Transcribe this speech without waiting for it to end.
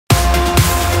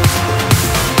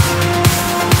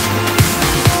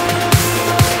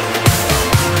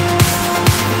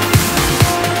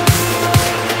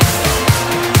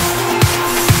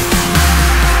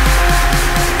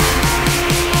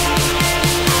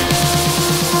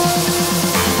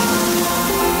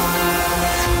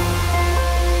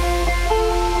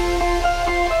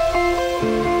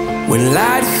When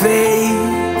light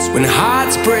fades, when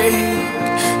hearts break,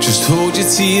 just hold your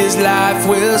tears, life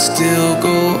will still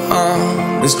go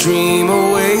on. Let's dream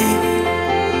away.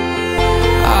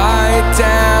 Eye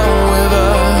down with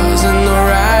us in the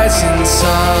rising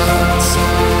sun.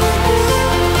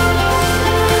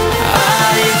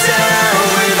 Eye down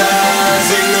with us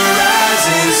in the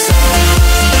rising sun.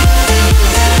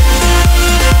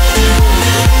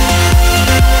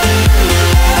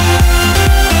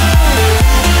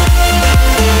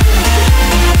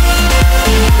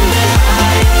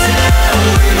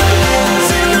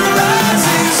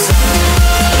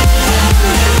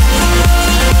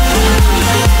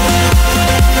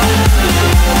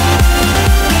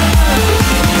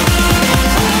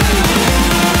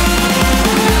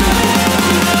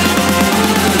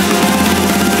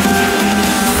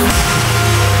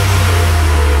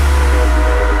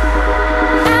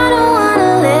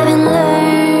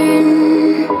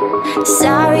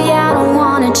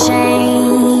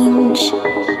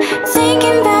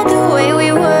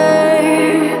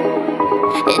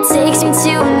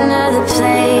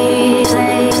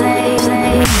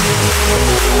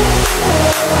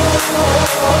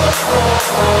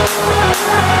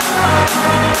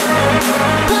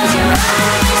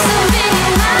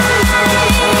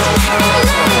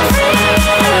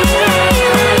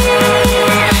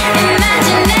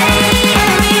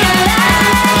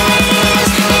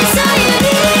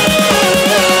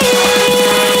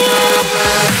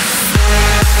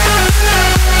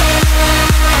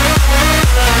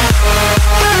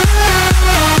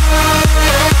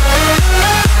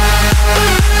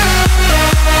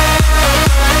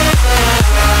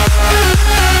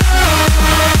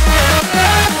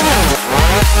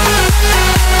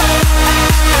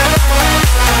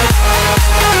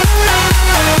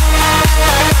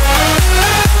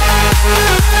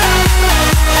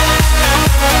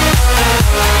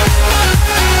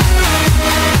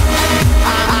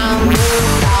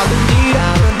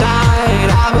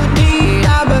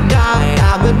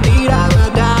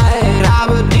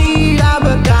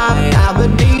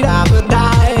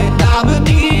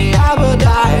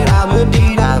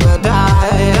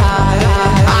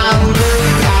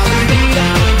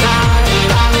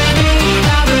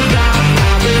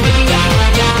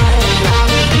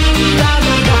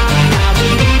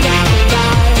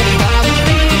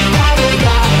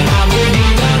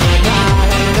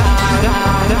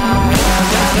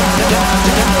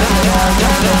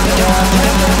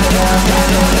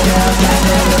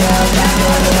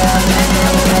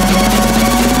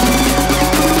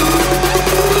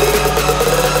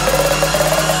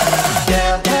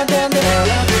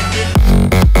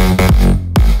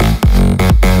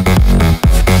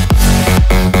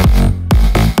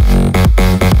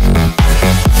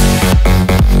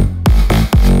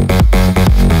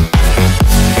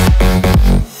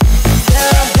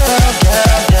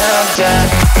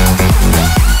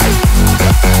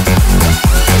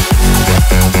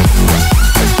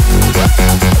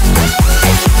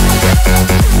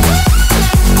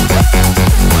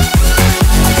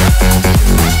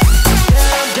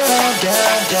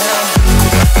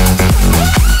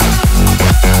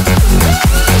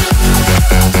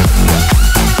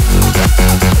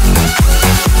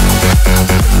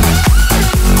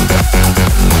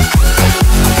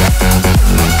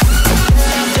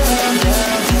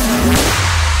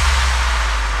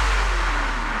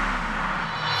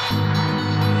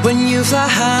 When you fly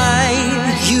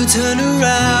high, you turn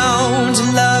around,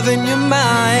 love in your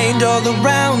mind all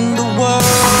around the world.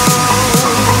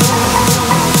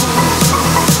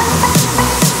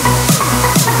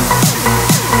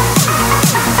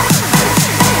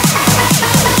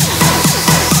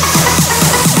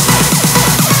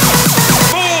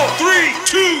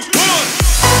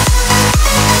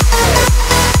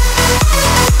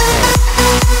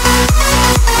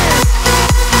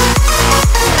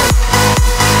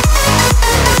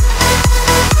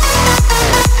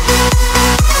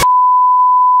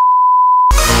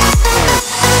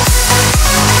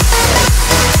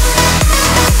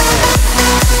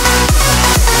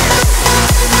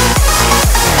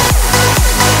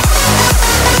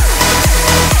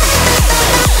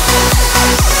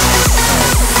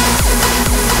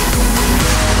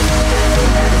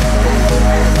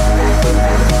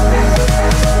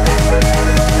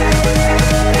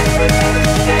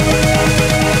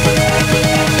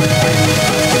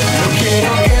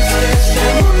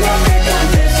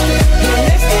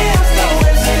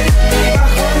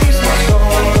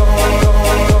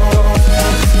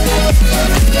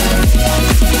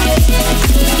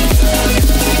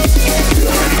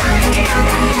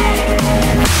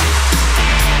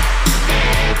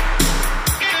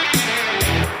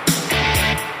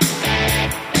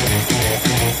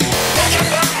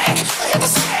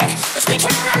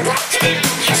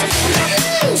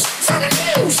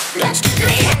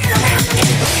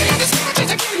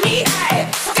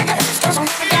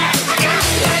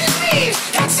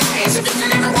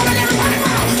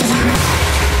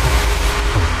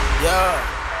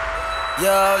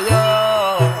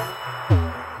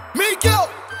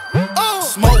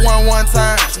 Smoke one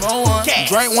time.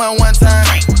 Drink one time.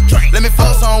 Let me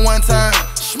focus on one time.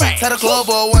 Tell the club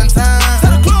boy one time.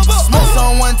 Smoke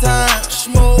on one time.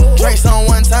 Drinks on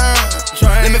one time.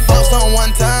 Let me focus on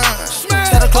one time.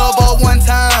 Tell the club boy one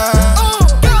time.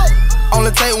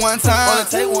 Only take one time. Only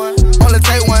take one time. Only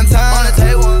take one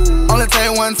time. Only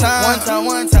take one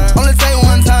time.